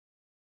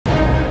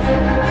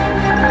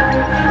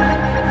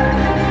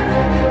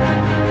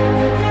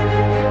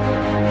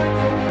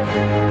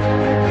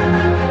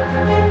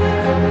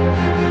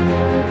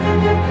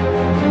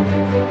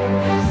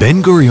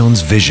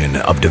Ben-Gurion's vision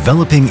of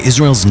developing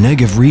Israel's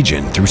Negev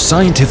region through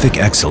scientific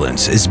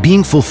excellence is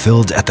being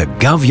fulfilled at the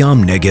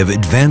Gav-Yam Negev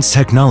Advanced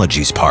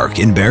Technologies Park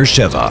in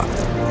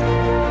Beer-Sheva.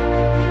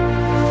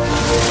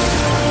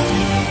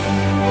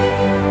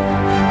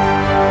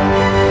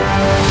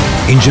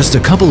 In just a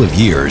couple of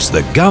years,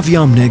 the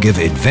Gav-Yam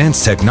Negev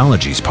Advanced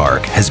Technologies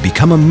Park has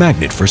become a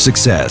magnet for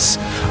success,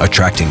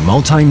 attracting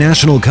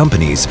multinational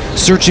companies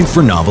searching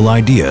for novel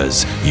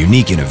ideas,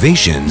 unique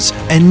innovations,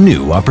 and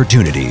new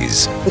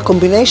opportunities. The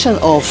combination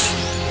of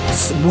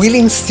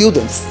willing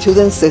students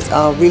that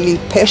are really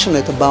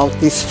passionate about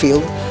this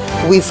field,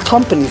 with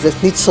companies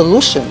that need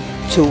solutions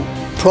to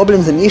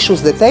problems and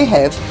issues that they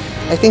have,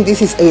 I think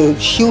this is a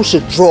huge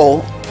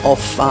draw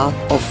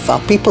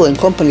of people and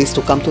companies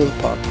to come to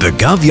the park. The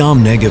Gav-Yam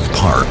Negev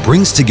Park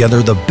brings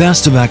together the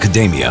best of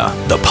academia,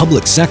 the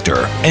public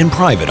sector, and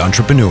private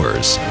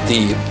entrepreneurs.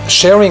 The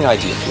sharing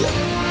idea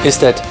here is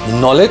that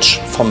knowledge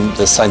from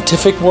the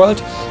scientific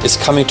world is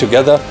coming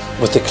together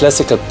with the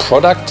classical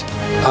product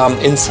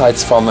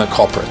insights from a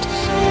corporate.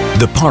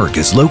 The park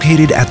is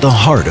located at the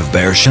heart of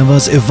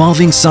Beer-Sheva's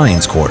evolving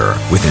science quarter,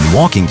 within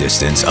walking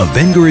distance of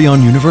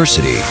Ben-Gurion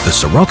University, the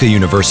Soroka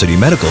University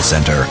Medical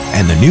Center,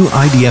 and the new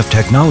IDF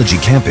Technology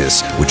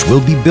Campus, which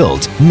will be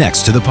built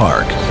next to the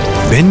park.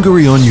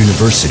 Ben-Gurion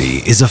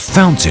University is a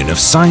fountain of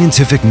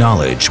scientific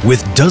knowledge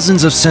with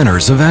dozens of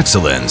centers of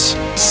excellence,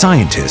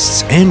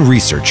 scientists and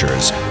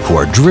researchers who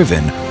are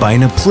driven by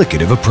an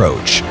applicative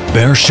approach.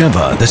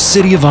 Beer-Sheva, the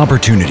city of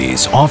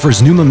opportunities,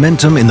 offers new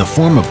momentum in the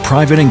form of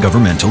private and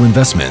governmental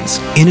investments.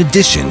 In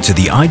addition to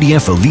the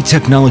IDF Elite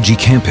Technology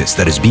Campus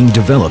that is being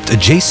developed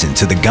adjacent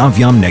to the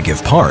Gav-Yam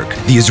Negev Park,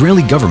 the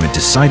Israeli government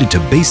decided to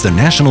base the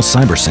National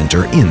Cyber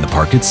Center in the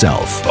park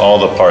itself. All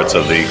the parts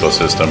of the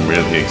ecosystem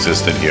really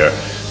existed here.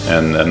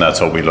 And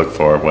that's what we look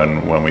for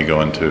when we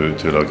go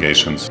into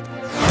locations.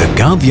 The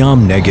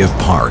Gav-Yam Negev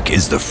Park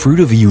is the fruit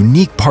of a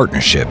unique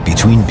partnership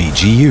between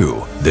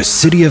BGU, the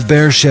City of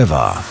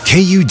Beer-Sheva,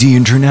 KUD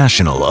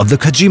International of the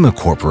Kajima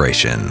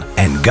Corporation,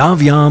 and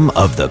Gav-Yam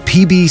of the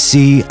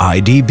PBC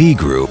IDB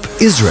Group,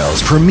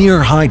 Israel's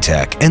premier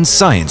high-tech and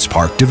science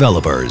park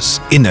developers.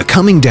 In the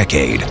coming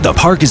decade, the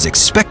park is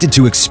expected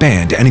to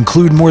expand and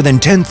include more than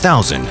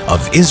 10,000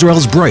 of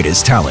Israel's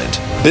brightest talent.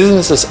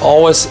 Business is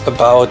always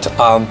about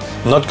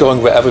not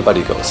going where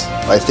everybody goes.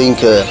 I think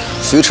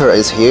future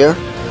is here,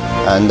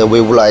 and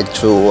we would like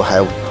to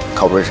have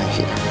cooperation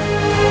here.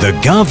 The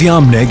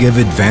Gav-Yam Negev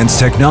Advanced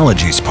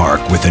Technologies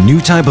Park, with a new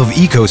type of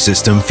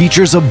ecosystem,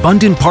 features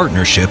abundant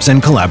partnerships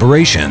and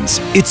collaborations.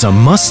 It's a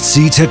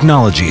must-see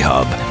technology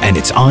hub, and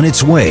it's on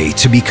its way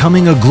to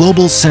becoming a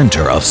global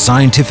center of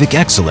scientific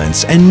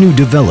excellence and new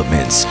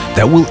developments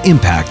that will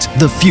impact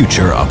the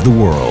future of the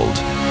world.